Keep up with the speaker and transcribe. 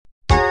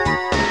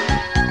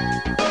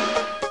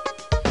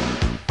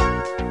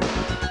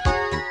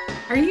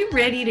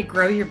ready to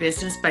grow your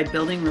business by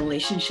building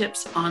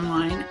relationships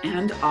online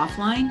and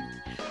offline?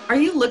 Are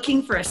you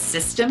looking for a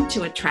system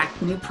to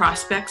attract new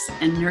prospects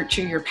and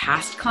nurture your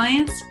past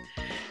clients?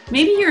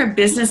 Maybe you're a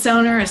business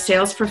owner, a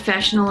sales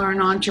professional, or an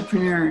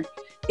entrepreneur.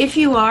 If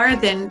you are,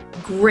 then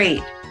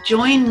great.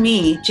 Join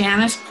me,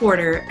 Janice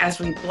Porter, as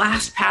we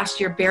blast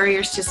past your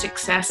barriers to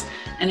success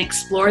and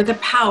explore the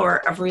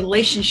power of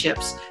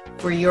relationships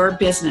for your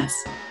business.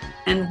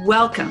 And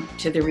welcome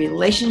to the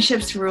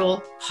Relationships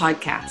Rule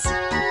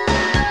podcast.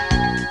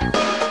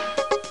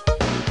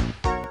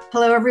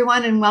 Hello,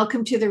 everyone, and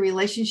welcome to the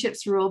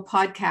Relationships Rule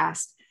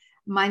podcast.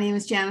 My name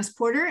is Janice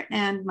Porter,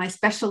 and my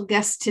special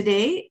guest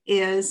today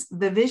is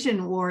the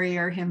vision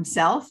warrior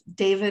himself,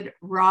 David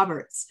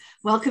Roberts.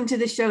 Welcome to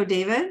the show,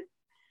 David.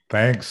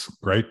 Thanks.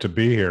 Great to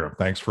be here.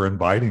 Thanks for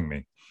inviting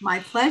me. My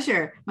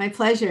pleasure. My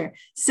pleasure.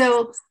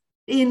 So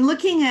in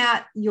looking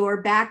at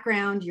your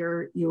background,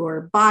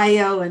 your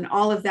bio, and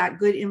all of that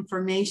good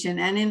information,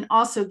 and in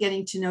also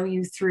getting to know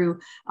you through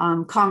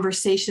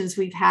conversations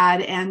we've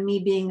had and me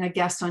being a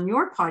guest on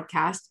your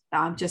podcast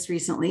just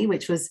recently,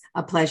 which was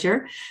a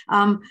pleasure,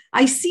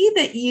 I see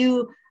that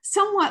you,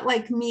 somewhat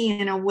like me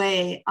in a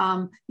way,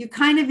 you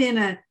kind of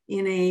in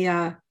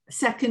a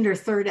second or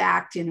third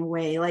act in a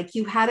way, like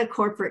you had a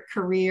corporate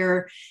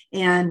career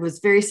and was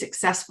very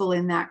successful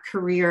in that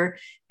career,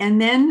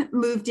 and then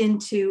moved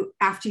into,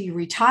 after you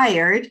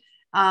retired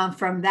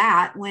from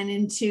that, went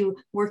into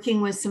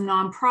working with some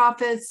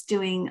nonprofits,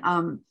 doing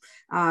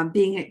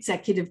being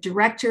executive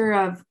director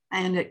of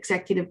and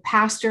executive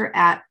pastor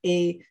at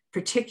a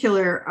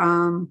particular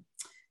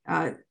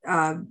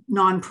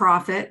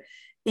nonprofit.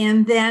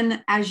 And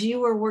then as you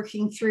were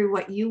working through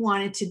what you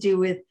wanted to do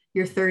with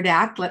your third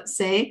act, let's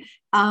say,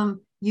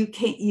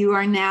 you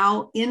are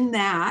now in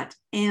that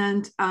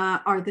and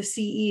are the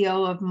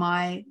CEO of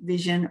My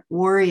Vision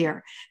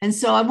Warrior. And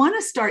so I want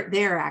to start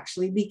there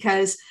actually,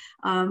 because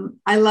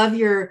I love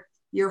your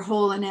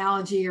whole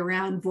analogy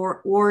around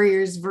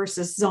warriors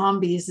versus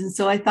zombies. And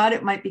so I thought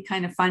it might be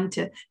kind of fun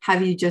to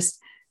have you just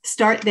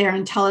start there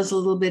and tell us a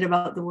little bit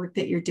about the work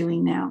that you're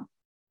doing now.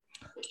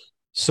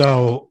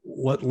 So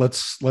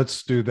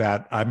let's do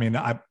that. I mean,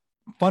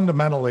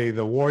 fundamentally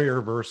the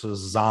warrior versus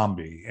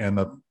zombie, and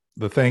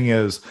the thing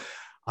is,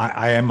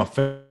 I am a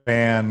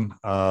fan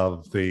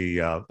of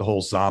the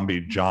whole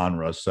zombie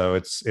genre. So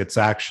it's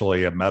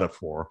actually a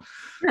metaphor.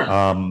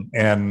 Yeah.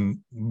 And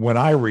when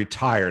I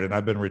retired, and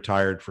I've been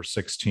retired for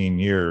 16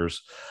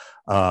 years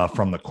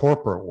from the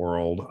corporate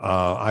world,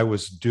 I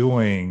was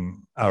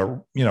doing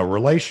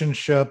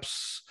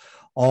relationships.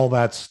 All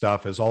that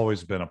stuff has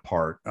always been a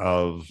part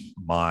of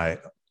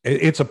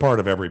it's a part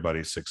of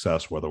everybody's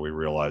success, whether we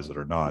realize it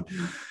or not.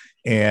 Mm-hmm.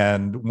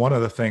 And one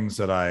of the things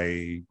that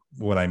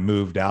when I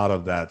moved out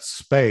of that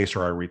space,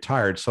 or I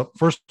retired, so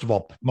first of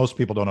all, most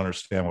people don't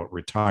understand what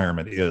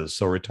retirement is.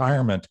 So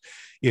retirement,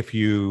 if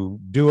you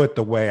do it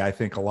the way I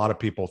think a lot of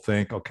people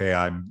think, okay,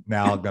 I'm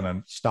now going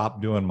to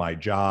stop doing my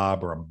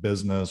job or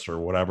business or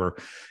whatever,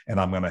 and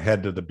I'm going to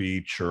head to the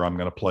beach, or I'm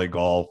going to play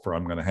golf, or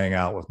I'm going to hang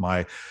out with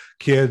my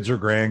kids or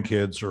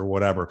grandkids or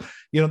whatever.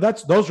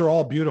 Those are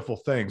all beautiful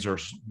things, or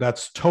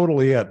that's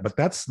totally it. But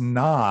that's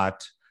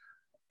not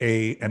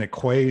an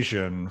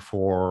equation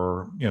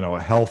for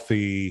a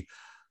healthy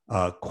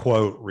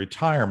quote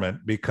retirement,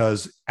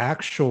 because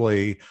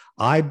actually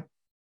I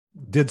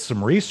did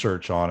some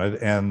research on it,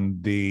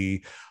 and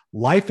the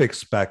life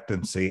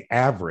expectancy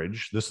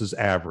average, this is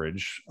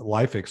average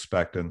life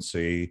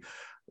expectancy,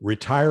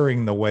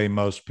 retiring the way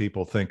most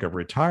people think of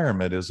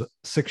retirement is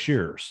 6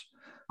 years.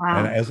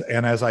 Wow.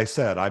 And as I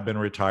said, I've been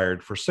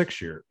retired for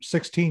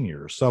 16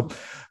 years. So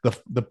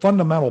the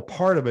fundamental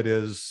part of it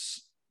is,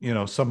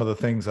 some of the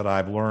things that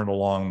I've learned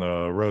along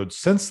the road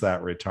since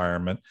that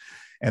retirement.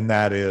 And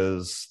that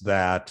is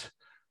that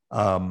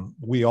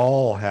we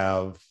all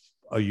have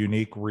a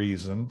unique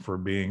reason for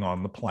being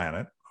on the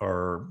planet,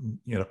 or,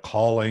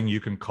 calling, you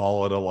can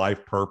call it a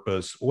life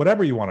purpose,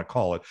 whatever you want to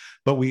call it.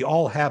 But we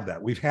all have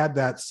that. We've had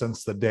that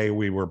since the day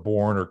we were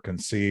born or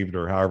conceived,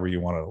 or however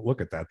you want to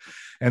look at that.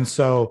 And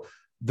so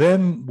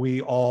then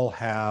we all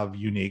have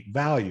unique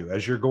value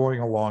as you're going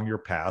along your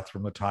path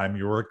from the time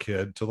you were a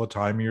kid to the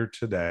time you're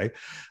today.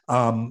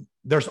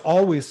 There's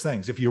always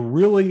things, if you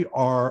really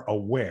are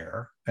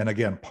aware, and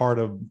again, part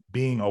of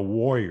being a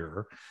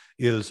warrior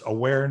is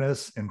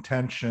awareness,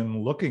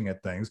 intention, looking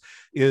at things,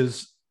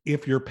 is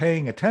if you're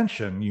paying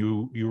attention,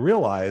 you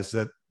realize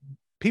that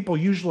people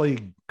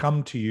usually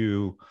come to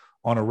you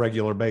on a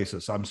regular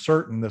basis. I'm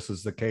certain this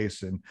is the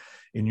case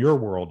in your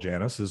world,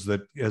 Janice, is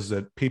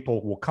that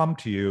people will come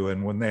to you,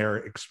 and when they're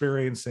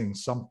experiencing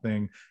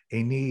something,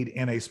 a need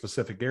in a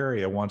specific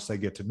area, once they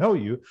get to know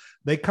you,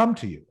 they come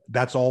to you.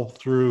 That's all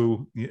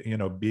through,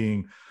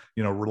 being,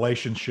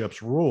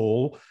 relationships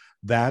rule.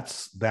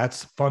 That's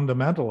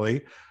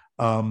fundamentally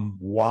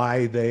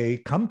why they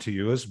come to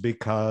you, is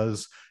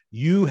because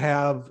you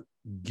have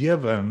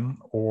given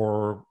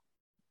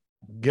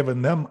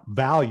them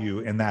value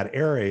in that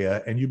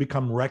area, and you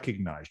become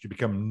recognized, you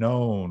become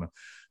known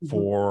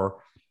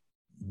for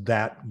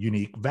that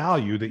unique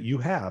value that you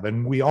have.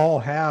 And we all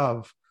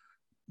have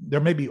there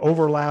may be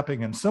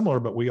overlapping and similar,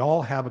 but we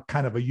all have a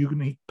kind of a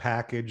unique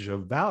package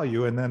of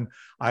value. And then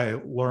I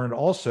learned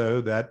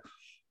also that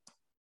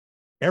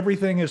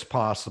everything is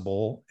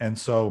possible. And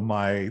so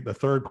the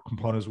third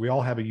component is we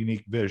all have a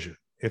unique vision.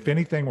 If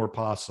anything were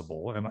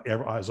possible, and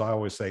as I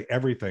always say,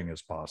 everything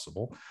is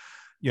possible,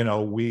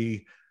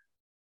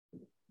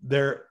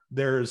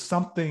 there's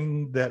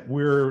something that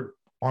we're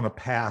on a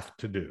path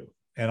to do.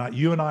 And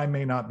you and I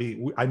may not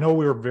be, I know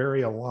we're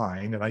very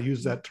aligned, and I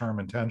use that term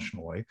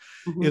intentionally,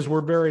 is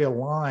we're very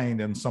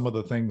aligned in some of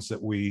the things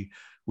that we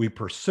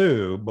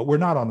pursue, but we're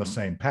not on the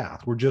same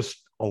path. We're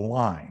just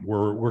aligned.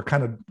 We're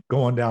kind of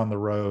going down the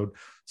road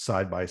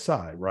side by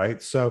side,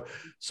 right? So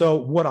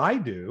what I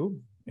do,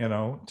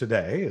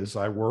 today is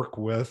I work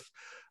with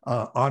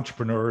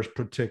entrepreneurs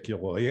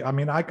particularly. I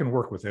mean, I can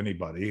work with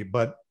anybody,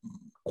 but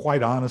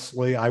quite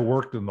honestly, I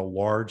worked in the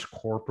large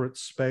corporate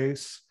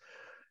space.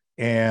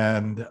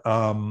 And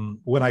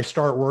when I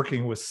start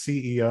working with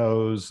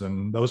CEOs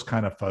and those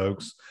kind of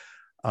folks,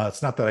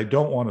 it's not that I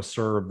don't want to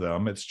serve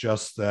them. It's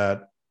just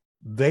that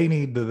they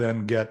need to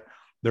then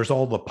there's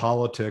all the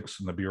politics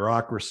and the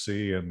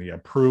bureaucracy and the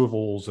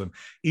approvals. And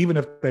even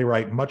if they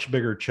write much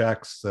bigger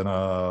checks than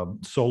a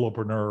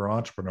solopreneur or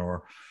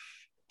entrepreneur,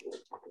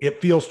 it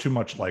feels too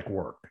much like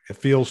work. It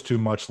feels too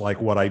much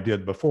like what I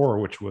did before,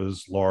 which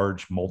was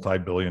large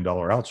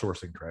multi-billion-dollar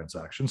outsourcing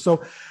transactions.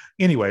 So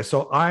anyway,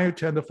 so I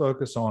tend to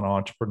focus on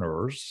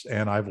entrepreneurs,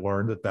 and I've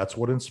learned that that's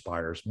what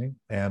inspires me.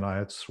 And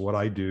it's what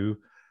I do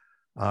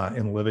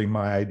in living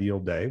my ideal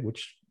day,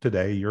 which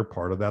today you're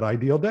part of that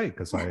ideal day,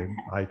 because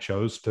I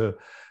chose to,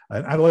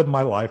 I live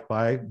my life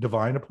by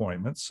divine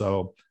appointment.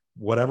 So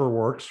whatever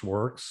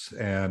works.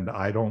 And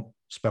I don't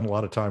spend a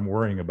lot of time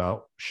worrying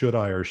about should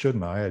I or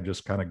shouldn't I. I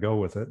just kind of go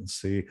with it and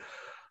see,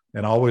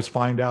 and always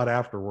find out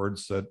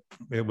afterwards that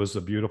it was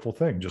a beautiful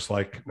thing, just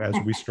like as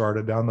we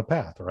started down the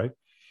path, right?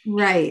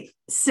 Right.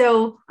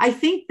 So I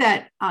think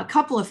that a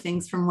couple of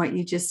things from what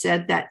you just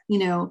said, that,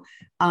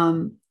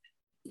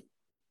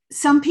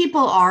 some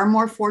people are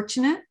more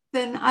fortunate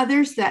than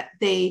others, that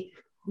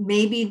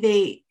maybe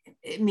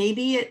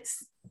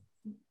it's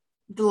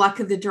the luck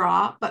of the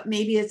draw, but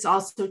maybe it's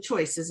also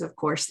choices, of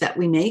course, that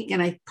we make.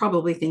 And I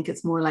probably think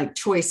it's more like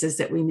choices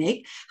that we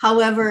make.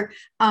 However,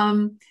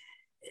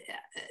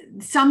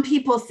 some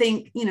people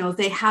think,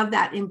 they have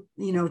that,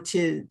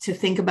 to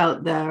think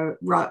about the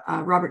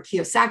Robert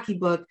Kiyosaki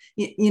book,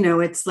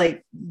 it's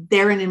like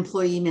they're an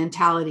employee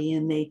mentality,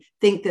 and they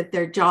think that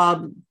their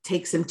job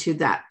takes them to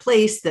that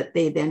place that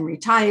they then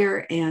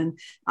retire, and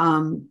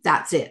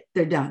that's it.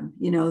 They're done.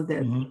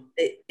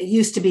 It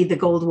used to be the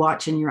gold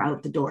watch and you're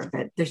out the door,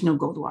 but there's no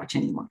gold watch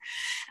anymore.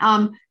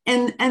 And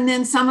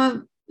then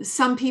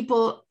some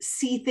people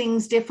see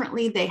things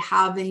differently. They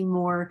have a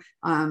more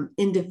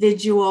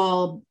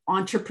individual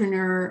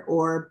entrepreneur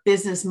or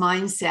business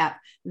mindset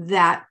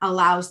that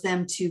allows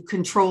them to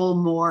control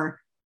more,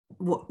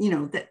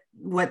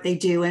 what they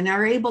do, and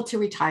are able to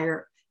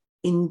retire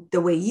in the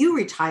way you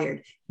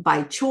retired,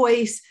 by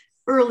choice.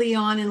 Early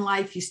on in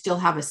life, you still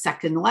have a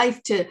second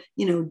life to,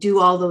 do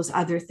all those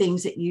other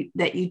things that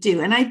you do.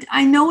 And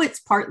I know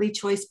it's partly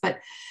choice, but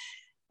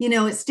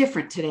it's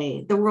different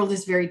today. The world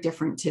is very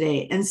different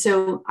today. And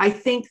so I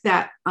think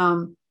that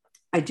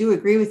I do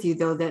agree with you,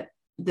 though, that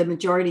the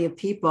majority of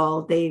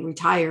people, they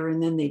retire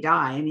and then they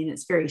die. I mean,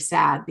 it's very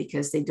sad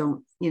because they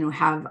don't,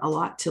 have a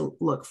lot to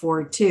look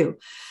forward to.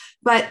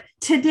 But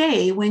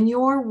today, when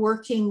you're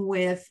working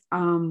with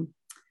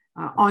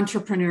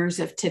entrepreneurs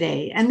of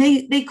today, and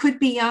they could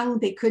be young,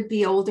 they could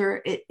be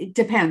older, it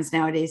depends.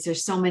 Nowadays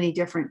there's so many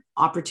different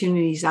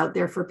opportunities out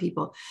there for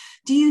people.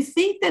 Do you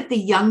think that the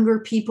younger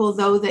people,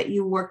 though, that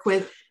you work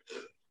with,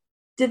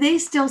 do they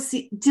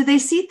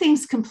see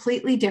things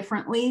completely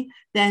differently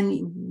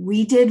than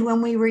we did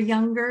when we were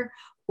younger?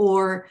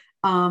 Or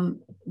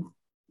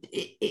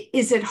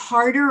is it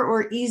harder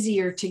or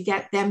easier to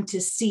get them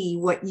to see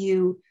what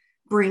you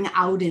bring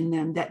out in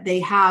them, that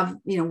they have,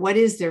 what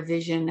is their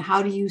vision?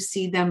 How do you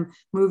see them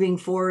moving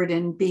forward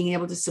and being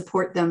able to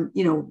support them,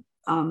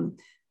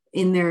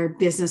 in their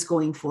business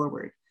going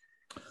forward?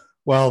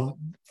 Well,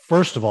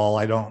 first of all,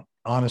 I don't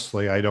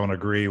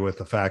agree with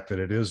the fact that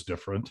it is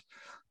different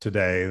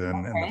today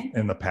than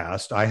in the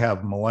past. I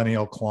have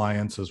millennial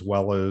clients as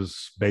well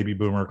as baby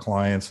boomer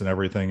clients and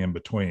everything in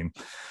between.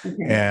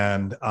 Okay.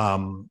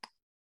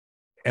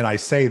 And I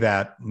say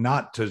that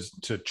not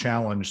to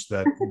challenge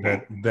that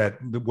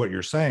what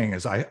you're saying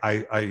is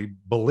I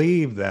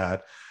believe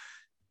that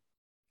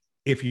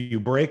if you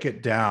break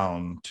it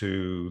down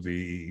to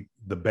the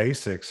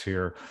basics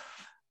here,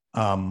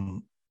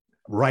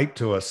 right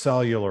to a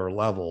cellular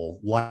level,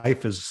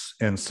 life is,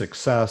 and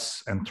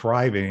success and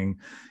thriving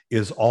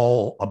is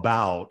all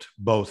about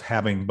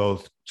having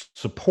both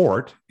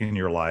support in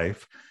your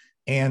life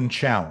and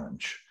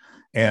challenge.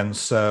 And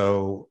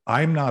so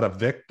I'm not a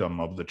victim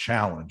of the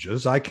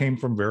challenges. I came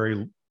from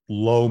very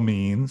low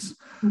means.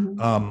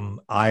 Mm-hmm.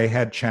 I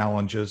had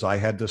challenges. I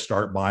had to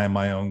start buying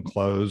my own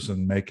clothes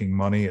and making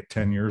money at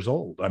 10 years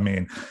old. I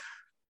mean,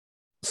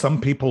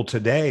 some people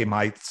today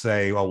might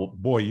say, "Oh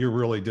boy, you're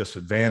really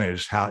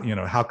disadvantaged.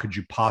 How could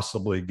you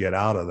possibly get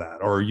out of that?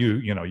 Or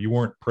you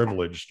weren't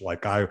privileged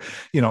like I,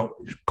 of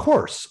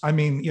course. I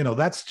mean,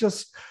 that's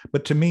just,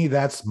 but to me,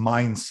 that's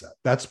mindset.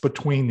 That's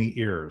between the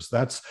ears.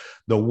 That's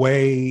the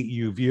way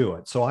you view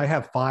it. So I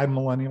have 5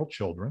 millennial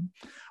children.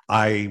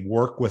 I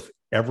work with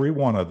every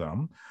one of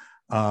them.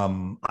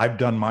 I've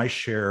done my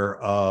share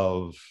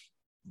of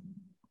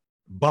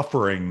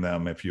buffering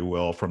them, if you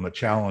will, from the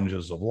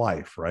challenges of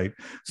life, right?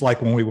 It's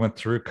like when we went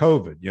through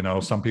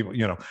COVID, some people,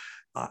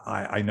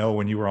 I know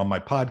when you were on my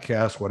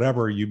podcast,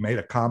 whatever, you made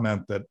a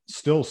comment that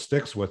still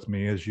sticks with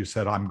me. As you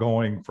said, I'm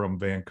going from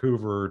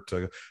Vancouver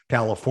to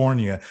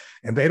California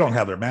and they don't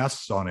have their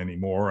masks on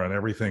anymore and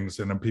everything's,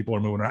 and then people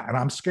are moving around and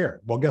I'm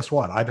scared. Well, guess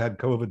what? I've had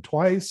COVID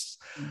twice.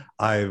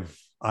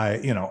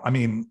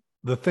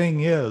 The thing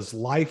is,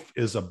 life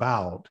is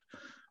about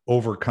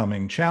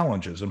overcoming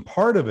challenges. And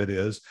part of it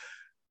is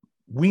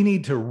we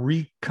need to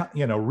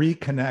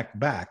reconnect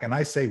back. And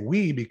I say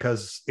we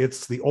because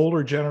it's the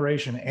older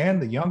generation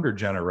and the younger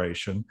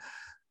generation.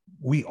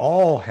 We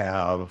all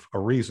have a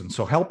reason.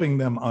 So helping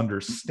them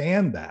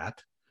understand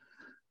that.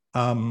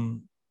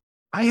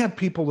 I have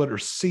people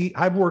that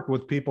I've worked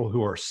with people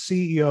who are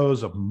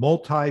CEOs of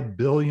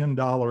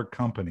multi-billion-dollar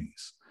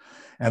companies.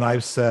 And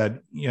I've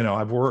said,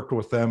 I've worked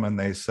with them and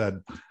they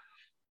said,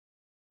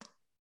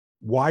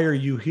 "Why are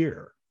you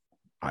here?"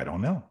 I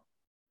don't know.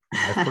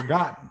 I've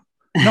forgotten.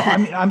 No, I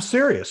mean, I'm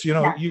serious.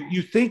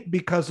 You think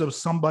because of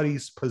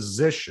somebody's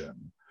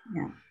position,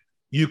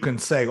 you can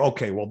say,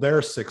 okay, well,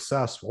 they're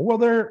successful. Well,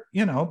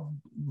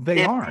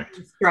 they aren't.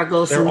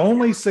 Struggles. They're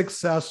only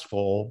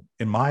successful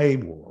in my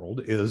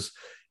world is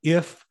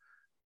if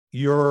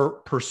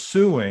you're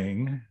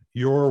pursuing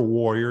your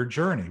warrior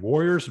journey.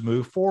 Warriors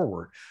move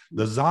forward.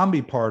 The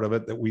zombie part of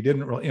it that we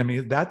didn't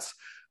really,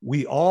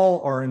 we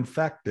all are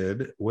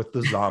infected with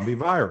the zombie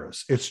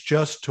virus. It's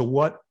just to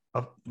what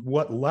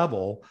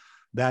level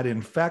that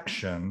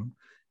infection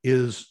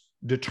is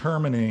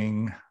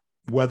determining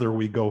whether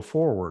we go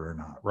forward or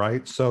not,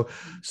 right? So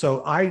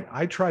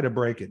I try to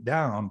break it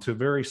down to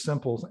very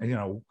simple,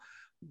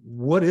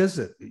 what is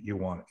it that you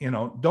want?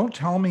 Don't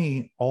tell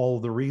me all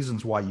the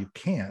reasons why you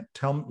can't.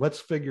 Tell me, let's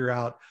figure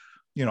out,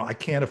 I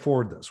can't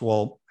afford this.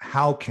 Well,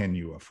 how can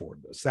you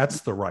afford this?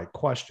 That's the right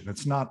question.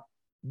 It's not,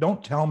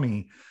 don't tell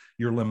me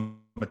your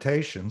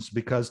limitations,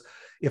 because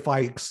if I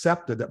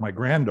accepted that my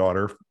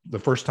granddaughter, the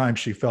first time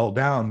she fell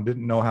down,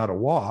 didn't know how to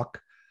walk,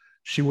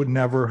 she would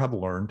never have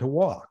learned to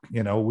walk.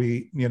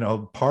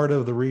 Part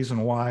of the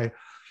reason why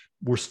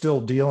we're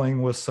still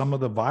dealing with some of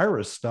the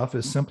virus stuff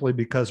is simply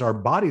because our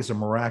body's a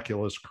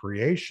miraculous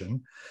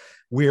creation.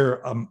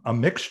 We're a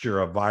mixture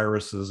of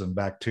viruses and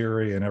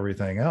bacteria and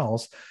everything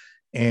else.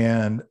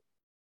 And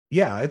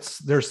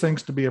there's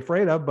things to be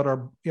afraid of, but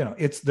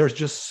there's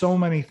just so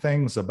many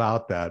things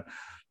about that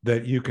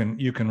you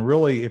can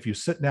really, if you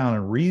sit down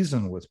and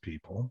reason with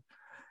people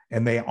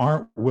and they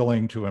aren't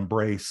willing to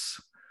embrace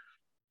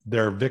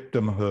their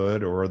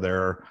victimhood or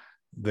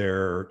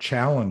their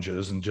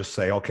challenges and just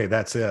say, okay,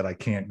 that's it, I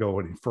can't go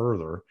any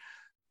further,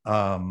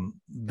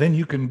 then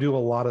you can do a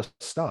lot of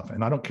stuff.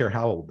 And I don't care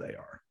how old they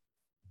are.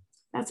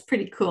 That's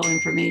pretty cool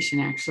information,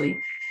 actually.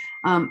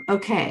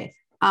 Okay.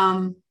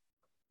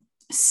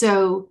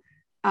 So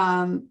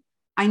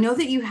I know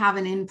that you have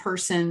an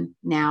in-person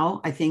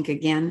now, I think,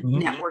 again,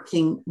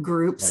 networking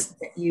groups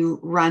that you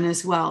run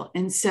as well.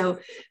 And so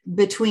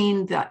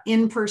between the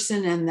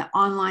in-person and the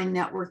online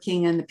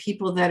networking and the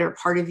people that are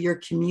part of your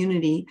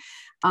community,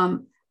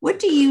 what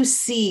do you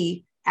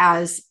see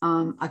as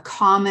a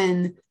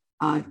common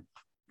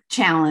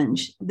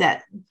challenge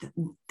that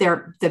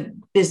the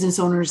business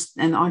owners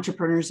and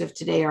entrepreneurs of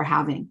today are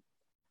having?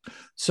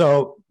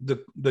 So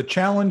the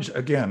challenge,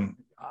 again,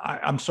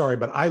 I'm sorry,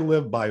 but I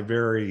live by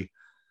very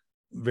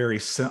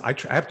I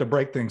have to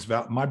break things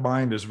out. My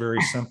mind is very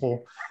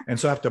simple. And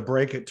so I have to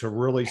break it to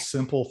really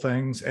simple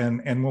things.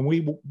 And when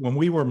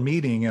we were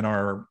meeting in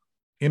our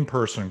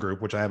in-person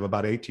group, which I have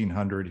about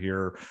 1,800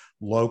 here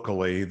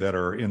locally that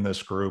are in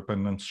this group,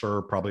 and then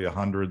serve probably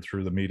 100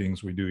 through the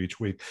meetings we do each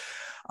week.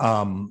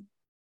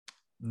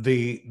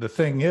 The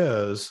thing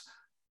is,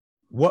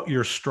 what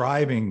you're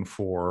striving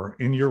for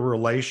in your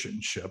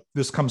relationship,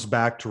 this comes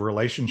back to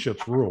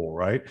relationships rule,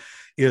 right?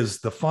 Is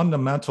the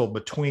fundamental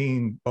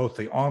between both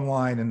the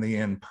online and the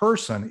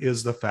in-person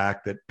is the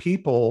fact that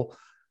people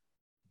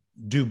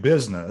do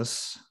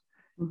business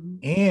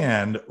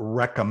and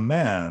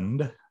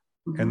recommend,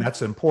 and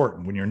that's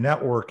important when you're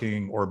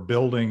networking or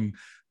building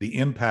the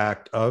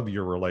impact of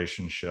your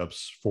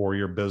relationships for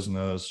your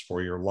business,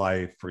 for your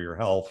life, for your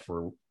health,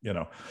 for,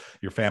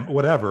 your family,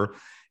 whatever,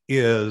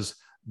 is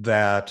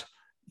that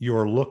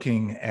you're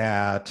looking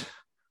at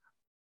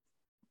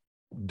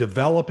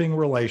developing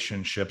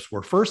relationships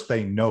where first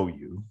they know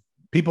you.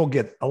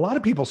 A lot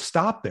of people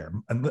stop there.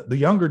 And the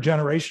younger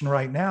generation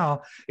right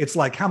now, it's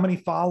like, how many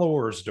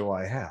followers do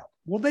I have?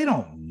 Well, they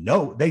don't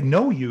know. They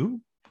know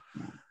you,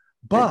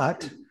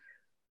 but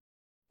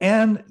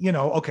And,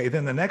 okay,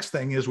 then the next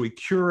thing is we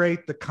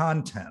curate the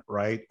content,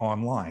 right,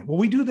 online. Well,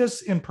 we do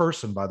this in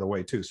person, by the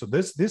way, too. So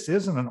this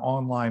isn't an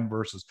online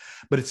versus,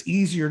 but it's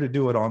easier to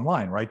do it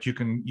online, right? You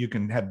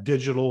can have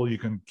digital, you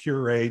can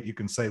curate, you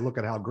can say, look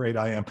at how great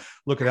I am,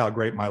 look at how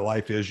great my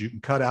life is. You can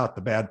cut out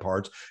the bad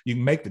parts, you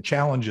can make the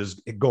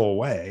challenges go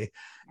away.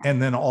 And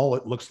then all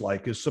it looks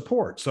like is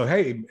support. So,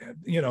 hey,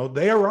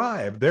 they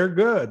arrived, they're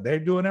good, they're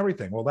doing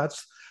everything. Well,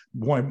 that's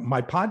why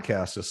my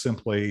podcast is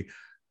simply,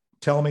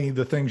 tell me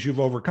the things you've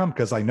overcome,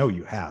 because I know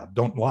you have.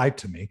 Don't lie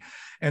to me.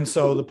 And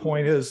so the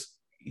point is,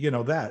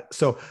 that.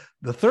 So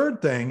the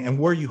third thing, and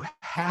where you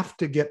have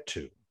to get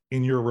to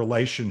in your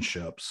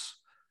relationships,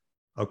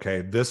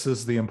 okay, this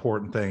is the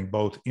important thing,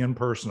 both in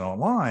person and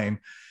online,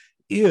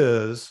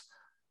 is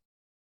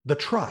the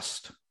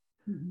trust.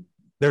 Mm-hmm.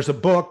 There's a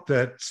book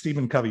that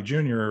Stephen Covey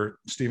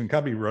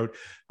wrote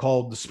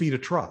called The Speed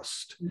of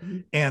Trust. Mm-hmm.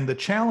 And the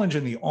challenge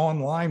in the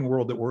online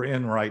world that we're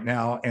in right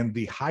now, and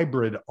the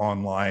hybrid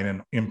online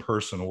and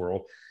in-person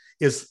world,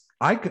 is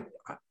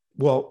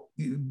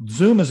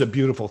Zoom is a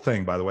beautiful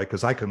thing, by the way,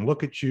 because I can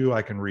look at you,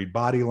 I can read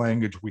body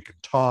language, we can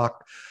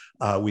talk,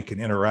 we can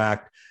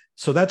interact.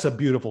 So that's a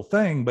beautiful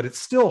thing, but it's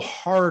still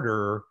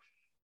harder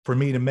for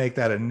me to make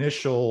that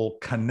initial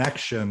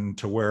connection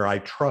to where I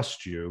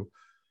trust you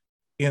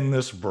in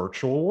this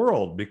virtual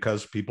world,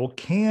 because people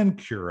can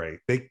curate,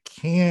 they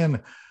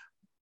can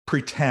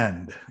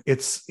pretend.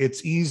 It's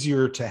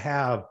easier to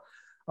have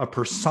a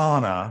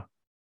persona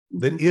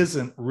that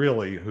isn't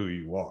really who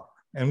you are.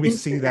 And we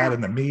see that in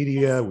the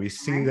media, we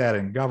see that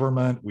in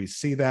government, we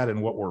see that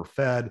in what we're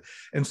fed.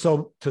 And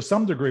so to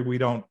some degree, we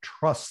don't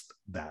trust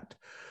that.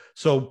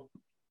 So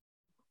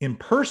in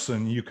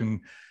person, you can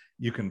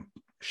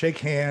shake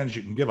hands,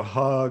 you can give a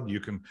hug,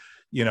 you can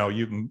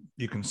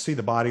see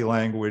the body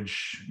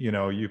language,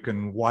 you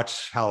can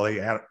watch how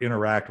they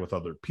interact with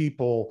other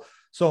people,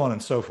 so on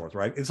and so forth,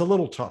 right? It's a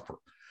little tougher,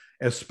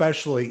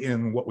 especially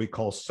in what we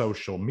call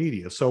social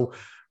media. So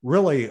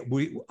really,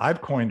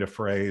 I've coined a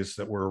phrase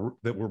that we're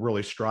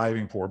really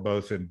striving for,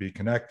 both in Be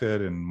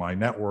Connected and my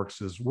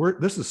networks, is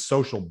this is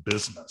social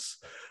business.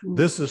 Mm-hmm.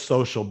 This is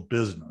social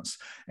business.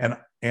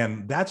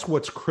 And that's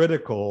what's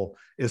critical,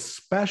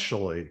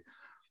 especially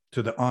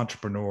to the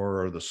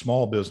entrepreneur or the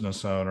small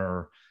business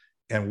owner,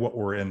 and what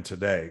we're in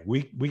today.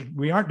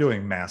 We aren't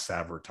doing mass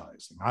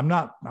advertising. I'm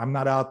not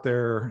out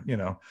there,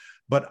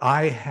 but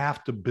I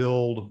have to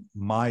build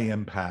my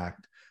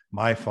impact,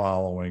 my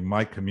following,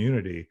 my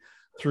community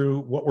through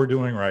what we're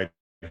doing right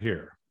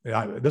here.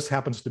 This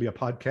happens to be a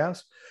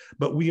podcast,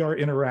 but we are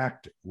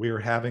interacting. We are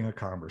having a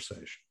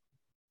conversation.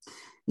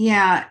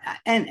 Yeah.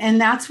 And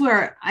that's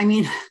where,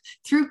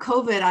 through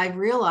COVID, I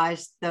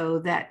realized though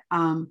that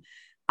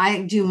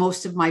I do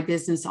most of my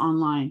business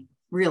online.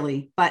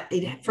 Really. But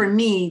for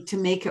me to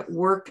make it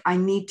work, I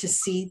need to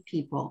see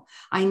people.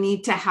 I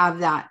need to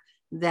have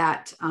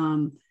that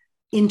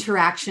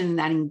interaction,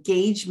 that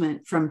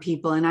engagement from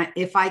people. And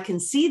if I can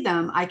see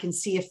them, I can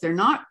see if they're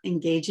not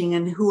engaging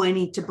and who I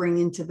need to bring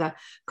into the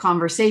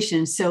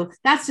conversation. So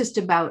that's just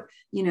about,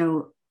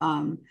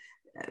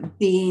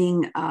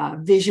 being a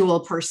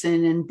visual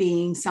person and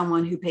being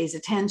someone who pays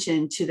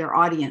attention to their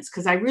audience.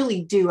 Because I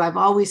really do. I've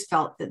always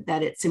felt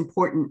that it's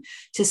important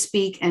to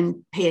speak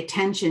and pay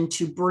attention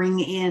to bring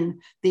in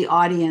the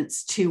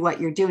audience to what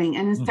you're doing.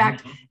 And in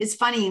fact, it's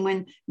funny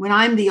when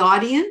I'm the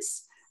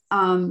audience,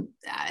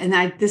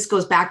 this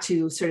goes back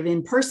to sort of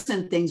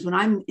in-person things. When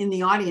I'm in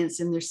the audience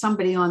and there's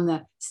somebody on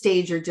the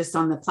stage or just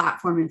on the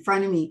platform in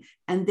front of me,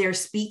 and they're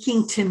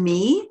speaking to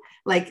me,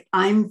 like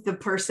I'm the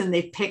person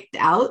they picked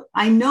out,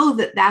 I know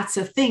that that's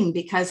a thing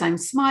because I'm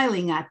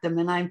smiling at them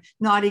and I'm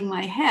nodding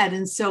my head.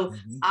 And so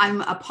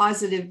I'm a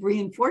positive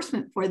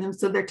reinforcement for them.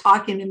 So they're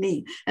talking to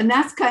me. And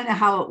that's kind of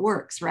how it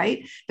works,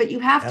 right? But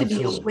you have to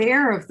be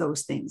aware of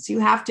those things.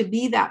 You have to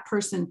be that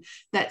person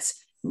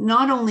that's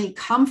not only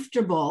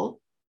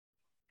comfortable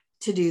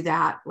to do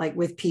that, like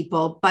with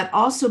people, but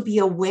also be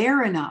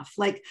aware enough.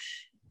 Like,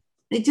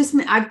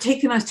 I've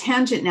taken a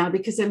tangent now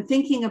because I'm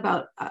thinking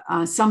about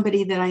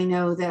somebody that I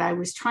know that I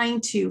was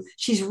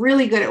she's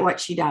really good at what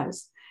she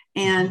does.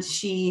 And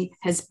she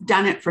has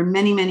done it for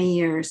many, many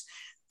years,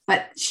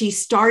 but she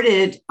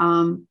started,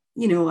 a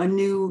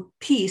new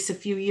piece a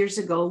few years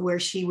ago where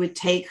she would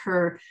take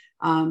her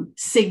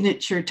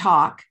signature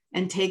talk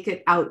and take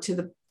it out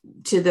to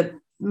the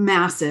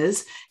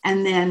masses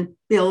and then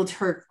build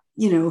her,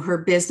 her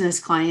business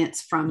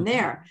clients from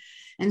there.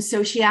 And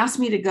so she asked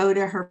me to go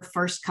to her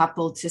first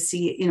couple to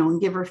see, and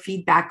give her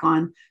feedback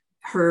on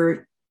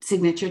her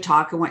signature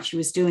talk and what she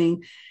was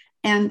doing.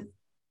 And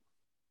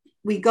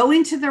we go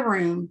into the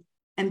room,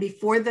 and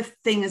before the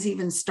thing has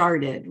even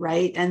started,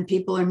 right? And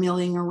people are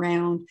milling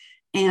around,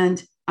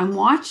 and I'm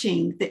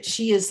watching that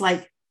she is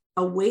like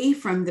away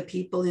from the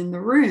people in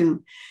the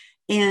room.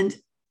 And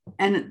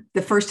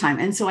the first time.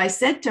 And so I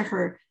said to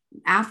her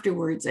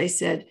afterwards, I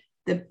said,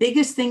 the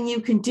biggest thing you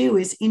can do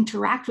is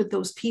interact with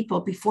those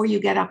people before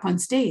you get up on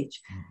stage.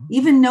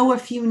 Even know a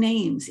few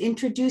names,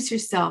 introduce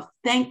yourself,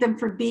 thank them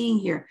for being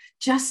here,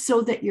 just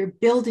so that you're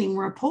building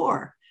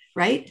rapport,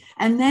 right?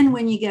 And then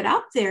when you get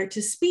up there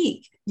to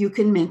speak, you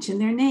can mention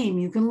their name,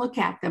 you can look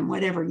at them,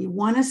 whatever. You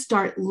want to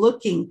start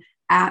looking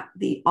at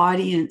the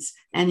audience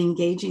and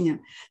engaging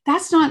them.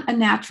 That's not a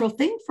natural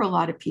thing for a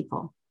lot of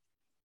people.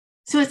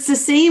 So it's the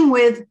same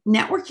with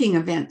networking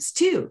events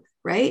too,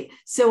 right?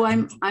 So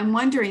I'm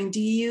wondering,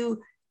 do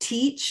you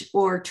teach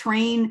or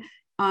train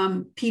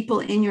people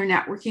in your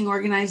networking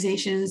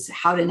organizations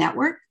how to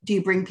network? Do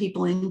you bring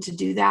people in to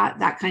do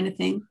that kind of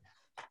thing?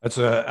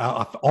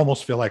 I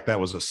almost feel like that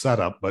was a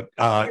setup, but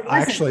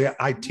actually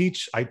I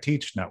teach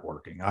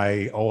networking.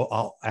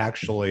 I'll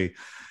actually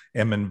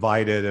am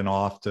invited and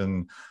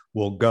often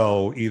will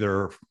go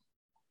either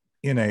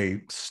in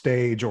a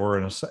stage or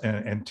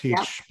and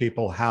teach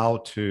people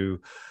because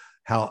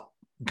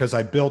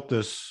I built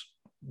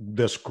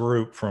this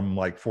group from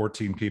like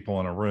 14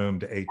 people in a room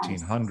to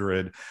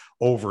 1,800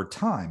 over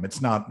time.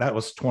 That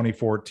was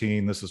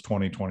 2014. This is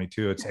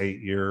 2022. It's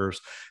 8 years.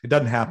 It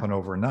doesn't happen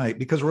overnight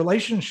because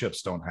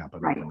relationships don't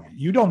happen overnight.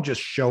 You don't just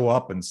show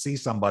up and see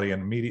somebody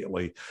and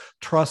immediately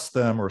trust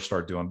them or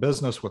start doing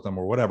business with them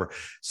or whatever.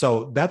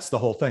 So that's the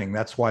whole thing.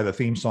 That's why the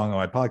theme song on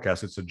my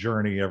podcast, it's a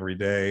journey every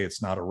day.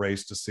 It's not a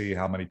race to see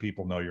how many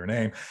people know your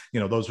name.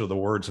 Those are the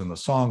words in the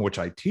song, which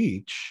I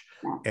teach.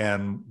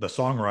 And the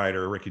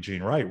songwriter Ricky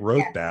Jean Wright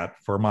wrote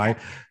that for my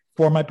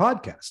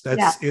podcast.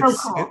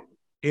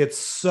 It's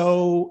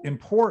so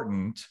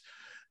important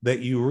that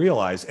you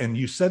realize, and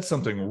you said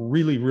something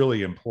really,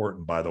 really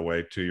important, by the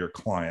way, to your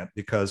client,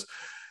 because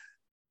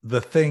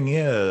the thing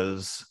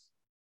is,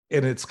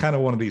 and it's kind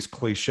of one of these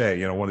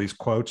cliche, one of these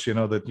quotes,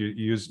 that you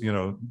use,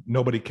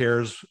 nobody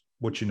cares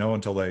what you know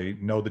until they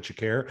know that you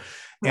care.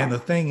 Right. And the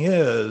thing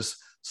is,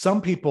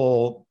 some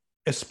people,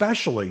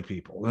 especially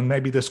people, and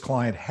maybe this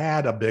client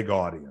had a big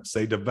audience,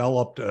 they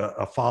developed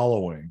a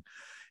following.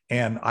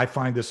 And I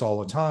find this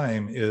all the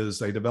time is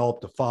they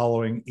developed a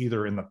following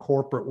either in the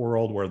corporate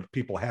world where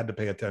people had to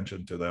pay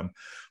attention to them,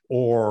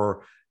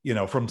 or,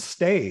 from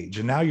stage.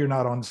 And now you're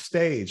not on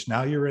stage.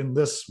 Now you're in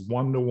this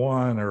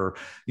one-to-one or,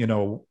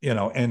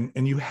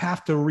 and you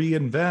have to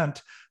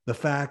reinvent the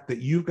fact that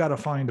you've got to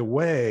find a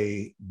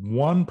way,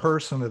 one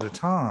person at a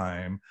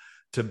time,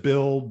 to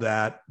build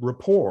that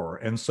rapport.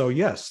 And so,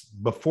 yes,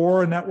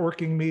 before a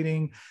networking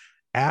meeting,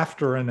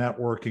 after a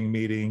networking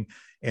meeting,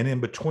 and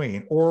in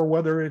between, or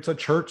whether it's a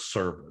church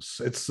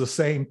service, it's the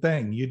same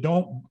thing. You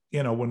don't,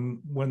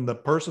 when the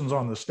person's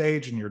on the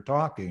stage and you're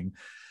talking,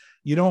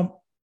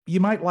 you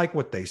might like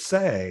what they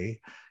say,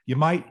 you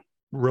might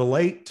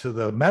relate to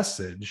the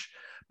message,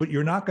 but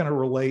you're not going to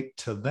relate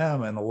to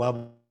them in a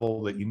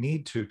level that you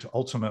need to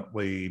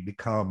ultimately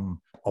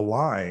become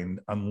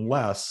aligned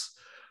unless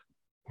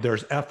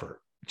there's effort.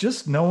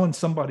 Just knowing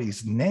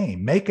somebody's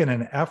name, making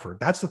an effort.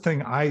 That's the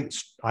thing I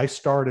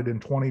started in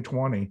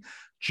 2020,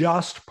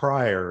 just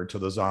prior to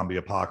the zombie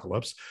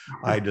apocalypse.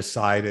 I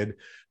decided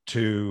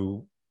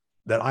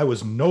that I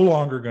was no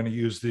longer going to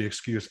use the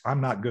excuse, I'm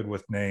not good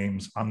with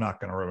names, I'm not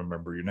going to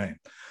remember your name.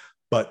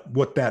 But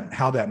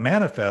how that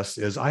manifests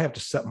is I have to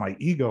set my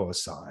ego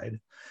aside,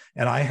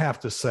 and I have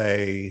to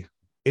say,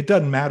 it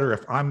doesn't matter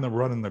if I'm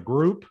running the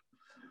group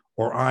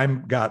or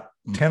I'm got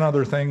 10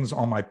 other things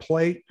on my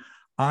plate.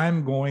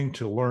 I'm going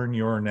to learn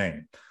your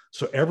name.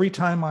 So every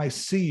time I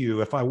see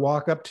you, if I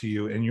walk up to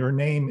you and your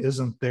name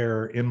isn't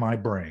there in my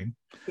brain,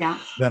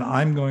 then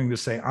I'm going to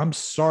say, I'm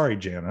sorry,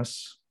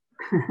 Janice.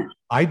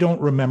 I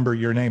don't remember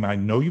your name. I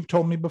know you've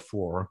told me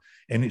before,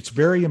 and it's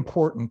very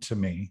important to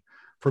me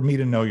for me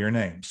to know your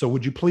name. So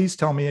would you please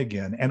tell me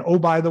again? And oh,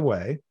 by the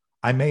way,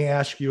 I may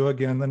ask you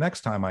again the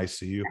next time I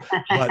see you,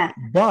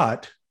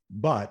 but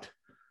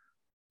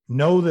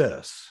know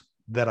this,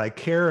 that I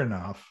care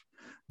enough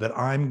that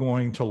I'm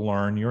going to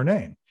learn your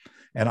name,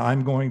 and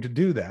I'm going to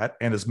do that.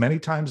 And as many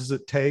times as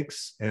it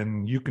takes,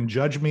 and you can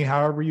judge me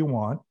however you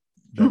want,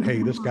 that,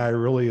 hey, this guy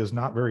really is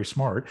not very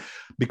smart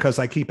because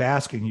I keep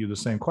asking you the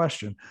same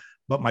question.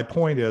 But my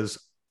point is,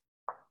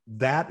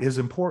 that is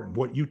important.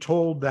 What you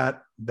told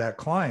that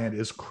client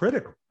is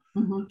critical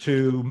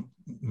to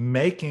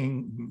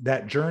making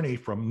that journey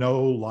from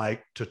know,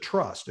 like to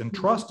trust. And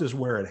trust is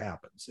where it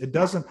happens. It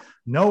doesn't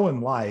know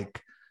and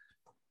like.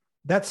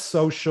 That's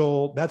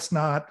social. That's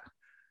not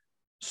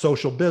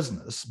social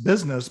business.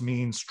 Business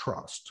means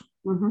trust,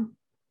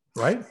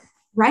 right?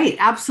 Right.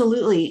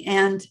 Absolutely.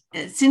 And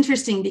it's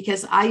interesting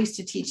because I used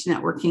to teach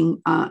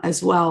networking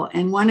as well.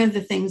 And one of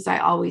the things I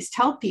always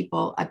tell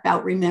people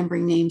about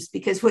remembering names,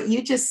 because what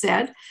you just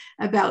said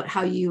about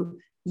how you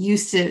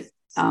used to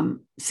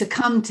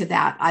succumb to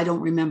that, I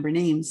don't remember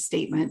names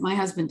statement. My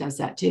husband does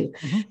that too.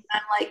 I'm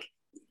like,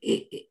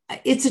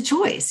 it's a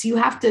choice.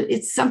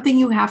 It's something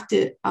you have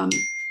to,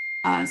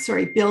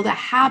 build a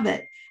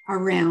habit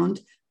around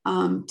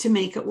to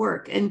make it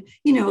work. And,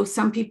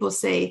 some people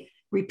say,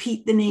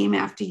 repeat the name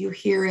after you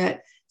hear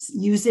it,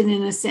 use it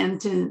in a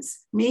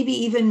sentence, maybe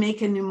even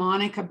make a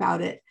mnemonic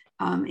about it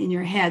in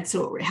your head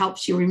so it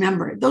helps you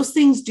remember it. Those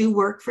things do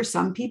work for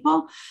some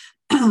people.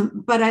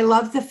 but I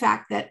love the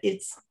fact that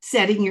it's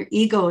setting your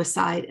ego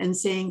aside and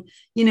saying,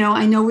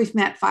 I know we've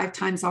met 5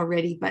 times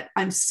already, but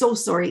I'm so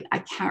sorry. I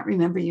can't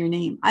remember your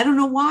name. I don't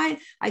know why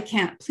I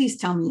can't. Please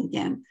tell me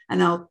again.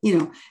 And I'll,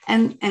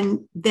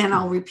 and then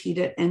I'll repeat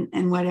it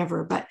and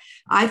whatever. But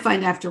I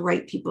find I have to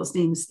write people's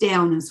names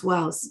down as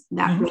well. So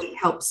that really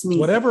helps me.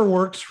 Whatever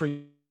works for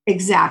you.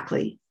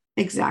 Exactly.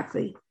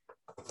 Exactly.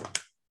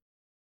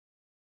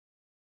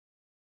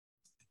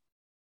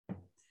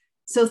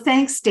 So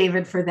thanks,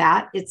 David, for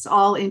that. It's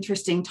all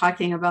interesting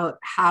talking about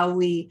how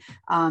we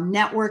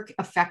network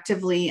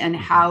effectively and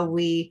how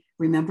we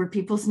remember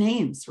people's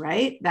names,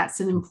 right?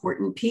 That's an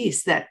important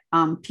piece that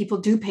people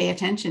do pay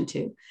attention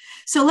to.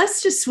 So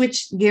let's just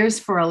switch gears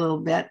for a little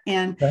bit.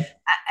 And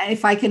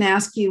if I can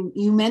ask you,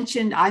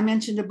 I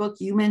mentioned a book,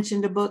 you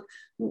mentioned a book.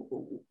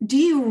 Do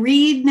you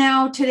read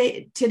now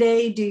today?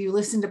 Do you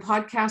listen to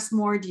podcasts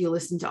more? Do you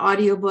listen to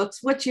audiobooks?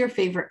 What's your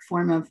favorite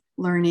form of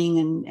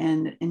learning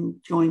and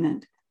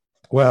enjoyment?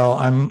 Well,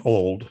 I'm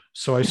old,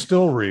 so I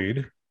still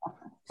read.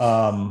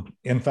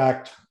 In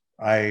fact,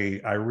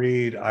 I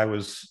read. I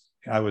was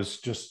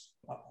just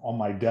on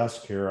my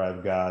desk here.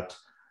 I've got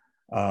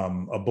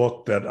a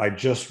book that I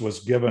just was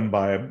given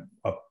by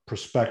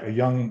a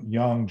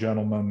young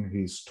gentleman.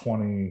 He's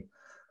 20,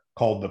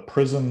 called The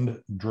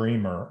Poisoned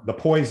Dreamer,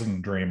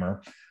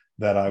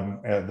 that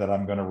I'm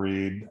going to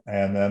read.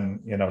 And then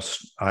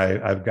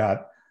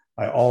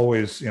I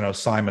always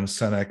Simon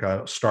Sinek.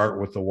 I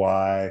start with the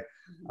why.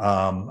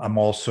 I'm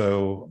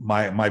also,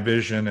 my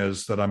vision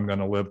is that I'm going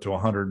to live to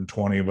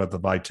 120 with the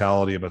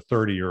vitality of a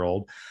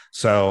 30-year-old.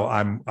 So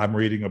I'm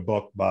reading a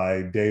book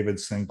by David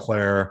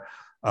Sinclair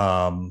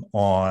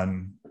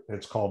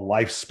it's called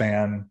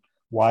Lifespan: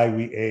 Why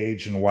We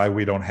Age and Why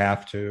We Don't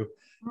Have to.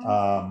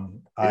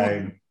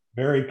 I'm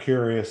very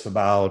curious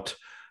about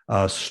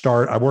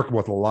I work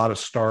with a lot of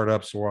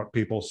startups or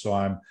people. So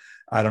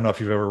I don't know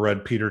if you've ever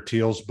read Peter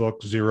Thiel's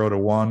book, 0 to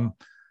 1.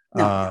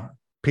 No.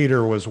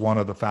 Peter was one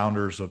of the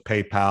founders of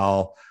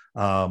PayPal,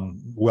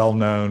 well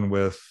known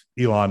with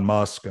Elon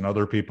Musk and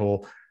other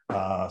people.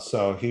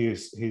 So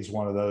he's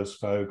one of those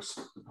folks.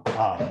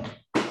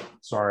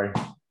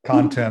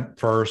 Content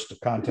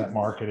first, content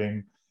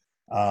marketing,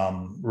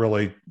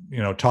 really,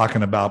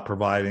 talking about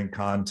providing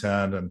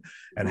content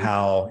and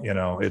how,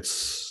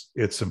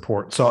 it's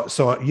important.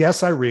 So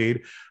yes, I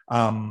read.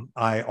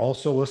 I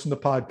also listen to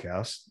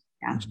podcasts.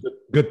 Yeah. It's a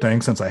good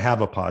thing since I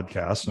have a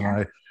podcast,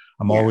 and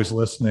I'm always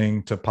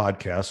listening to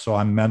podcasts. So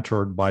I'm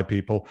mentored by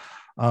people,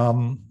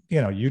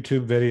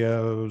 YouTube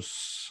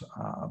videos,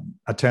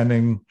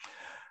 attending,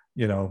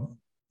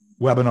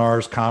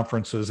 webinars,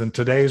 conferences. In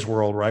today's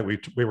world, right?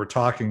 We were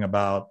talking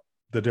about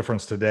the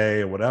difference today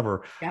or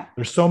whatever. Yeah.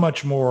 There's so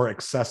much more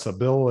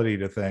accessibility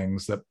to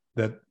things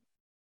that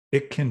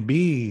it can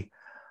be,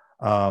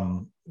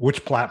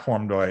 which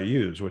platform do I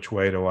use? Which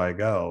way do I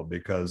go?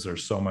 Because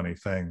there's so many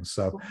things.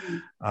 So,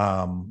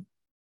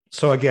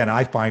 So again,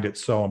 I find it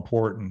so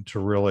important to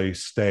really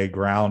stay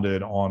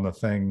grounded on the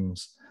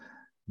things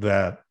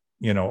that,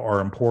 are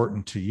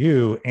important to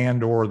you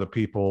and or the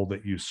people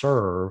that you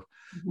serve,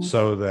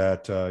 so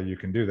that you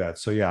can do that.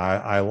 So yeah,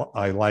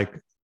 I like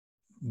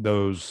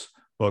those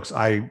books.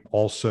 I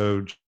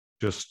also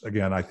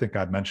again, I think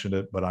I've mentioned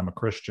it, but I'm a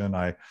Christian.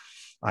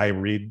 I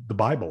read the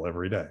Bible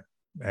every day.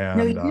 And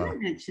no, you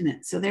didn't mention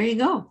it. So there you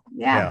go.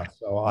 Yeah.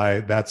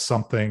 So that's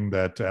something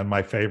and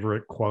my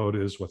favorite quote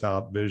is,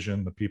 without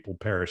vision, the people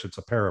perish. It's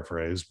a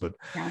paraphrase,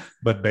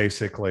 but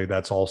basically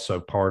that's also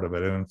part of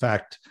it. And in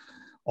fact,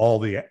 all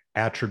the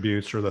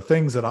attributes or the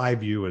things that I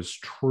view as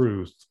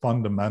truth,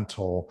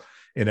 fundamental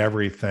in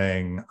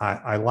everything.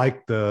 I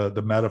like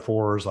the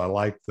metaphors. I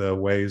like the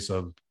ways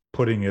of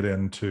putting it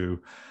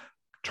into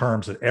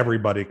terms that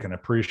everybody can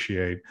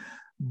appreciate.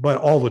 But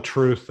all the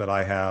truth that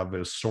I have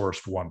is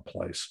sourced one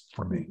place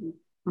for me.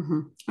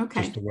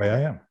 Okay. Just the way I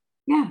am.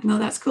 Yeah, no,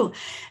 that's cool.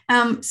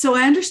 So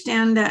I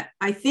understand that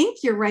I think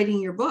you're writing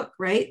your book,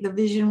 right? The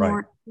Vision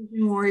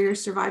Warrior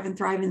Survive and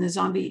Thrive in the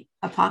Zombie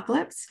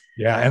Apocalypse.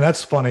 Yeah, and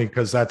that's funny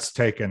because that's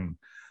taken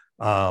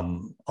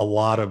a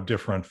lot of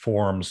different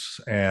forms,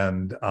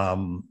 and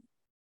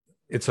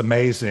it's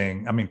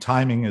amazing. I mean,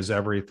 timing is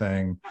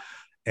everything.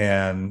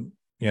 And,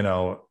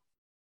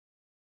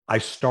 I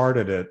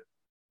started it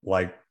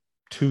like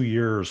 2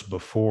 years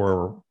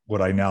before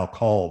what I now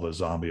call the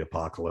zombie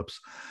apocalypse,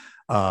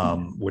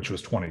 which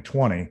was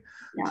 2020.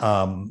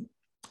 Yeah.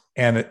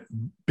 And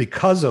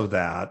because of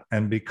that,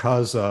 and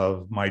because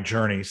of my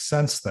journey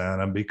since then,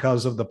 and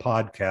because of the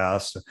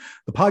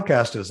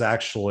podcast is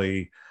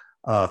actually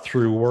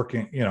through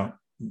working,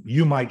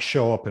 you might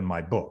show up in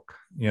my book.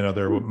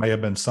 There may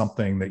have been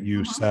something that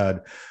you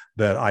said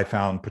that I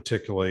found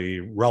particularly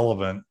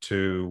relevant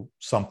to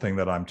something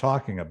that I'm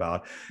talking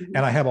about. And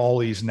I have all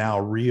these now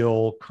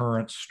real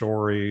current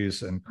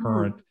stories and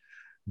current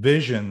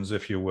visions,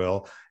 if you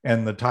will.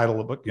 And the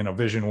title of the book,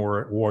 Vision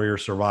Warrior,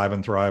 Survive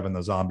and Thrive in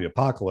the Zombie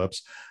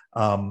Apocalypse.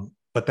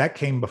 But that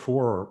came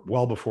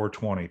well before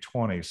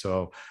 2020.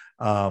 So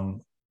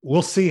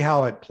we'll see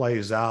how it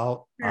plays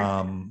out.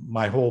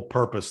 My whole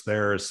purpose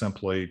there is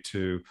simply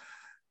to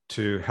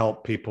to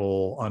help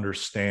people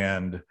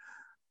understand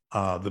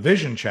the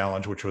Vision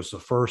Challenge, which was the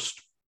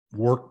first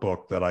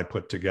workbook that I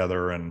put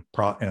together and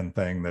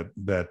thing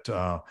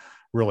that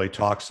really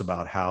talks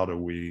about how do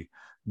we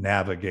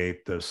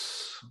navigate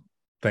this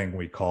thing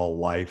we call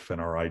life and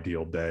our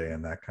ideal day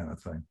and that kind of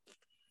thing.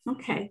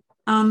 Okay.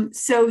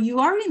 So you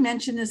already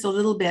mentioned this a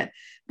little bit,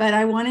 but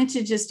I wanted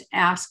to just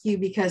ask you,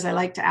 because I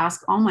like to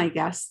ask all my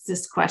guests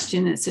this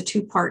question. It's a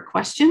two-part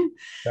question.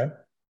 Okay.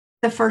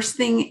 The first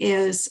thing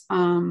is,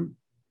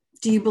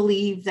 do you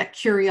believe that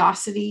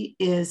curiosity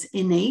is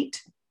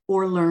innate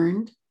or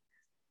learned?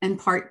 And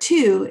part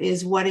two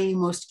is, what are you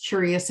most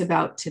curious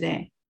about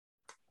today?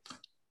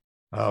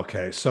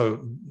 Okay.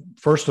 So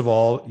first of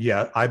all,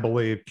 yeah, I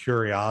believe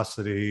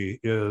curiosity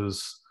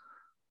is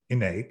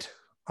innate.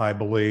 I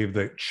believe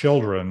that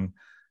children,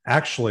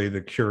 actually,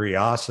 the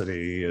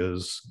curiosity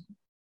is,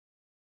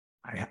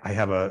 I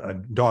have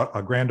a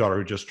granddaughter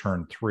who just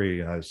turned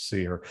 3. I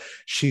see her.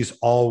 She's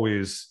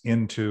always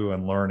into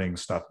and learning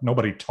stuff.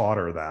 Nobody taught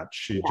her that.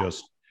 She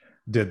just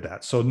did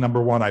that. So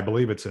number one, I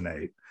believe it's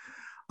innate.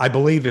 I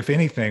believe, if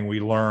anything, we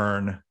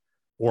learn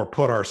or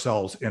put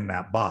ourselves in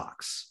that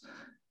box.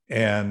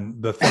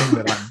 And the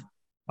thing that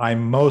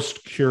I'm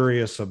most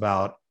curious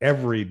about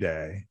every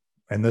day,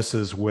 and this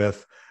is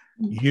with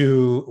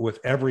you, with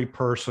every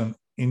person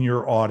in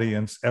your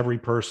audience, every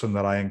person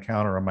that I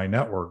encounter in my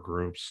network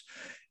groups,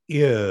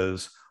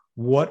 is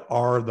what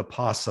are the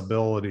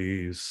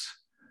possibilities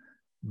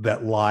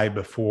that lie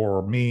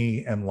before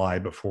me and lie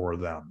before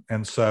them.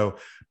 And so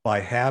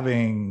by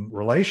having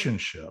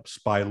relationships,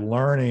 by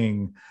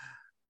learning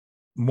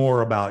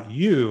more about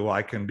you,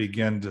 I can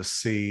begin to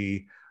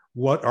see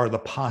what are the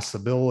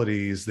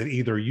possibilities that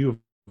either you've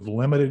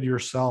limited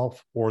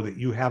yourself or that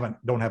you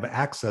don't have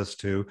access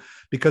to,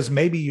 because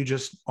maybe you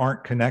just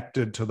aren't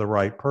connected to the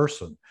right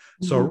person.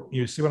 Mm-hmm. So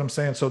you see what I'm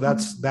saying? So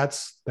that's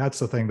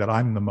the thing that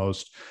I'm the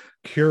most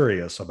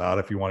curious about,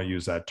 if you want to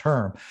use that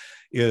term,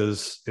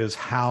 is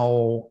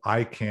how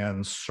I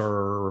can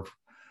serve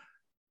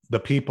the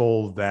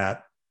people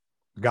that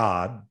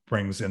God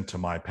brings into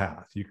my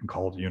path. You can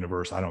call it the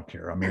universe. I don't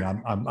care. I mean,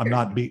 I'm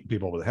not beating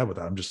people over the head with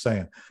that. I'm just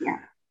saying,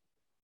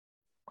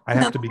 I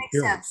have to be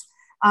curious.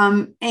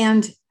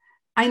 And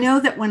I know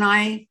that when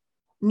I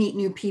meet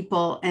new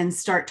people and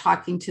start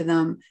talking to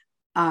them,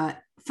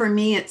 for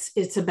me,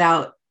 it's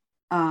about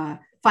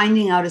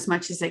finding out as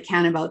much as I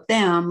can about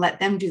them, let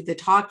them do the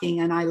talking,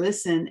 and I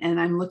listen,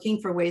 and I'm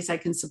looking for ways I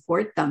can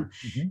support them.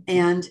 Mm-hmm.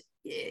 And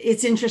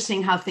it's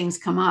interesting how things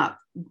come up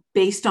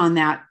based on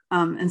that.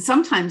 And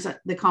sometimes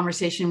the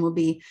conversation will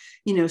be,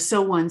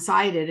 so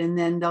one-sided, and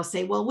then they'll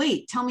say, well,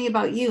 wait, tell me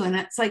about you. And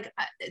it's like,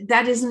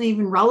 that isn't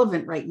even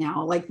relevant right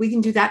now. Like, we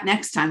can do that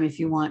next time if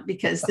you want,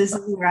 because this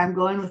is where I'm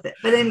going with it.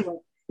 But anyway,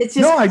 it's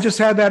just. No, I just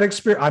had that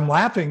experience. I'm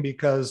laughing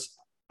because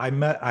I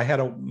had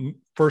a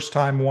first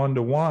time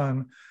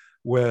one-to-one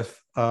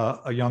with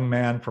a young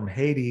man from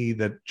Haiti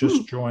that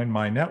just joined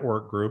my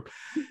network group.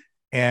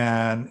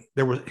 And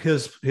there was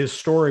his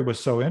story was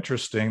so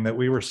interesting that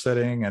we were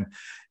sitting and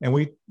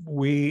we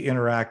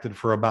interacted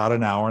for about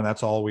an hour, and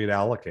that's all we'd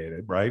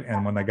allocated, right?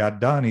 And when I got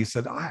done, he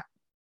said,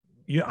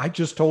 I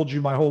just told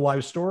you my whole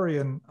life story,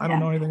 and I don't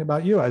know anything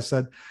about you. I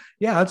said,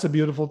 yeah, that's a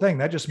beautiful thing.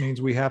 That just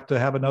means we have to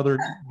have another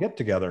get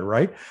together,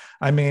 right?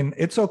 I mean,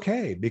 it's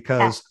okay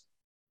because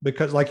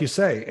like you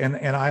say, and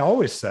I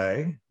always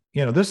say,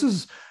 this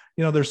is,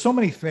 there's so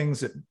many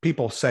things that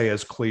people say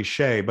as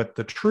cliche, but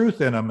the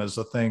truth in them is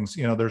the things,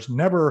 there's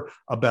never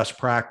a best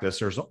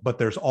practice, but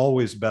there's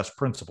always best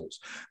principles.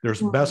 There's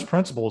best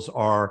principles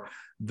are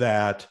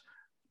that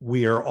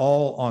we are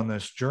all on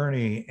this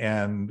journey,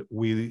 and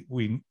we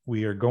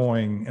are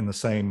going in the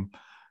same,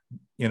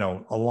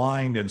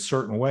 aligned in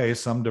certain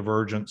ways, some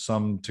divergent,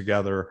 some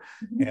together.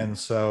 Mm-hmm. And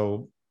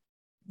so,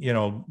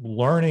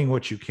 learning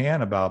what you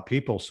can about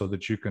people so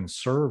that you can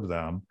serve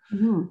them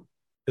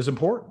is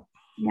important.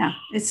 Yeah,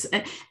 it's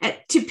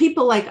to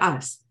people like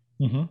us,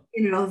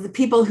 the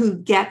people who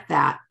get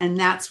that, and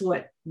that's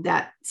what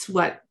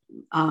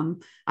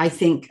I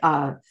think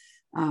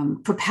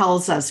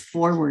propels us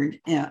forward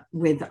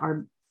with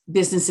our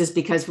businesses,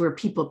 because we're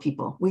people.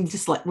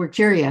 We're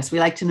curious. We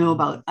like to know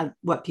about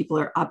what people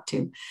are up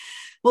to.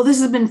 Well,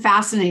 this has been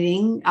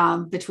fascinating,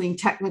 between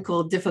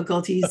technical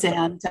difficulties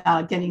and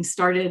getting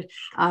started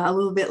a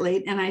little bit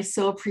late. And I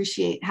so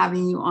appreciate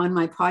having you on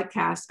my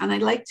podcast. And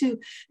I'd like to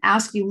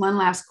ask you one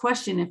last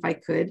question, if I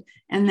could.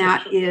 And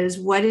that is,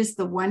 what is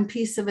the one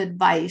piece of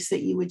advice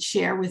that you would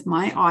share with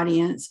my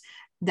audience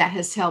that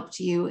has helped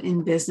you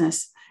in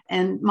business?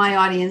 And my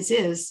audience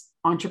is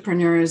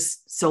entrepreneurs,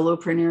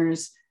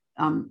 solopreneurs,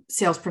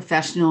 sales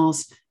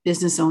professionals,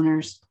 business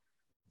owners.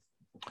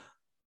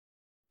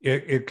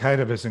 It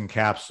kind of is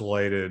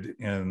encapsulated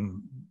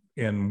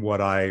in what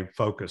I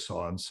focus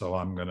on. So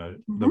I'm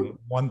the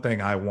one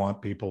thing I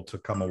want people to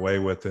come away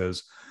with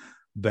is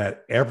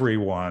that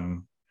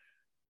everyone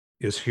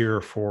is here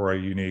for a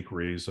unique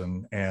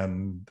reason,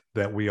 and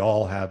that we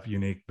all have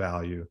unique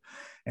value,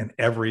 and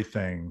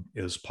everything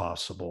is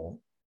possible.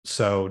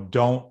 So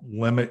don't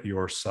limit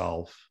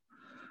yourself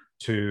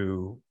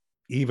to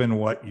even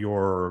what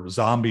your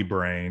zombie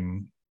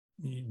brain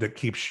that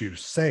keeps you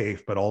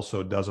safe, but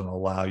also doesn't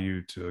allow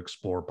you to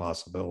explore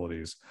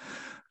possibilities,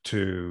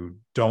 to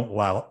don't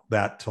allow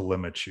that to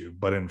limit you,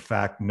 but in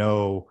fact,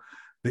 know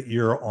that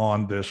you're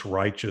on this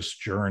righteous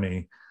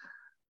journey,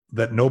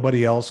 that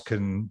nobody else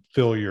can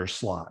fill your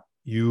slot.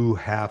 You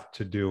have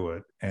to do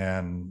it.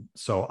 And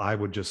so I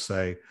would just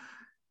say,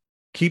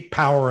 keep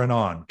powering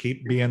on,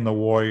 keep being the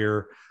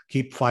warrior,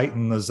 keep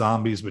fighting the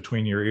zombies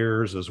between your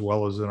ears as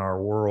well as in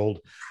our world,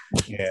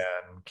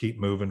 and keep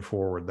moving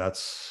forward.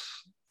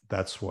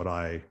 That's what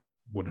I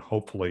would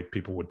hopefully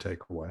people would take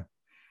away.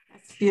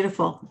 That's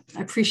beautiful.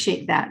 I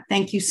appreciate that.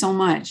 Thank you so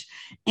much.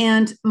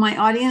 And my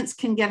audience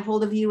can get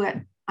hold of you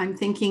at, I'm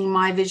thinking,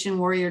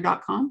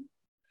 myvisionwarrior.com.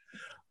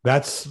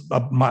 That's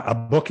a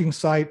booking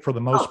site for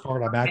the most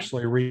part. I'm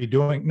actually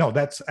redoing. No,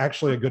 that's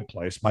actually a good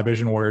place,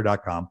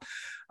 myvisionwarrior.com.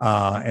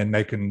 And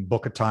they can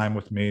book a time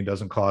with me. It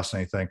doesn't cost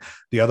anything.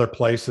 The other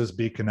place is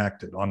Be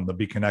Connected. On the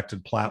Be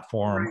Connected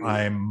platform,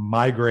 right. I'm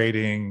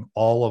migrating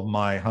all of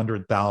my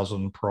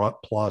 100,000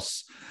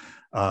 plus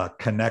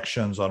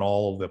connections on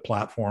all of the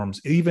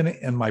platforms, even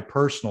in my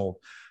personal,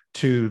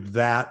 to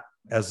that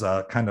as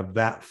a kind of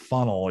that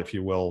funnel, if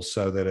you will,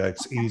 so that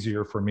it's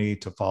easier for me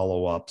to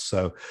follow up.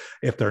 So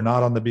if they're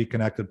not on the Be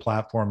Connected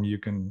platform, you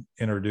can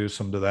introduce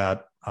them to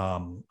that.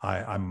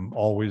 I'm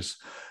always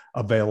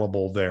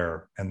available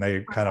there, and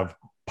they kind of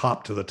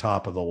pop to the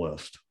top of the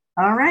list.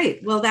 All right.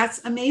 Well,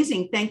 that's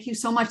amazing. Thank you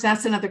so much.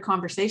 That's another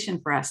conversation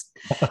for us.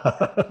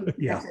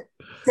 Yeah.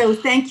 So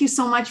thank you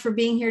so much for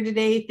being here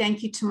today.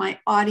 Thank you to my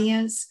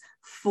audience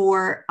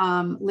for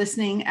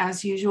listening.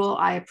 As usual,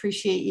 I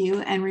appreciate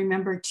you. And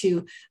remember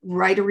to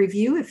write a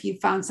review if you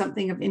found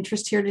something of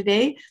interest here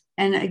today.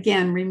 And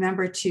again,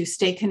 remember to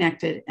stay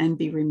connected and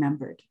be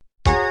remembered.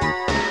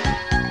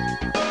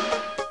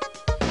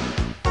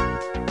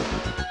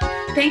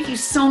 Thank you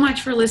so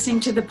much for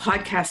listening to the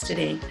podcast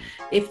today.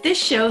 If this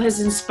show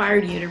has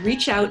inspired you to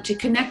reach out to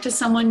connect to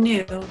someone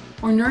new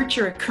or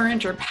nurture a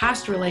current or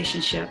past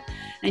relationship,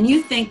 and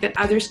you think that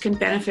others can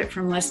benefit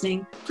from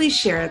listening, please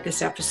share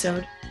this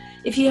episode.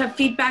 If you have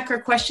feedback or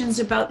questions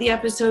about the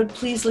episode,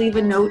 please leave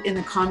a note in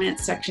the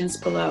comments sections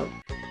below.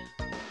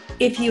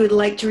 If you would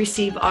like to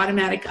receive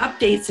automatic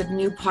updates of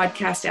new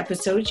podcast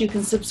episodes, you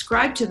can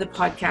subscribe to the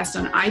podcast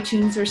on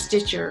iTunes or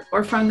Stitcher,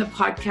 or from the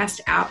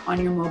podcast app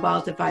on your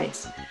mobile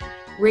device.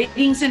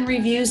 Ratings and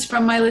reviews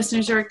from my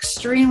listeners are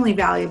extremely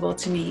valuable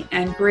to me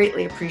and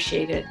greatly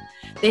appreciated.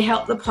 They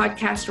help the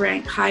podcast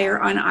rank higher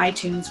on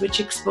iTunes, which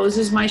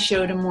exposes my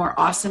show to more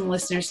awesome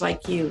listeners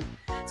like you.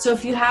 So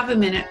if you have a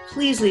minute,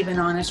 please leave an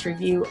honest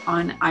review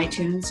on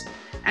iTunes.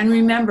 And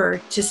remember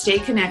to stay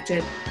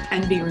connected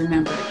and be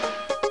remembered.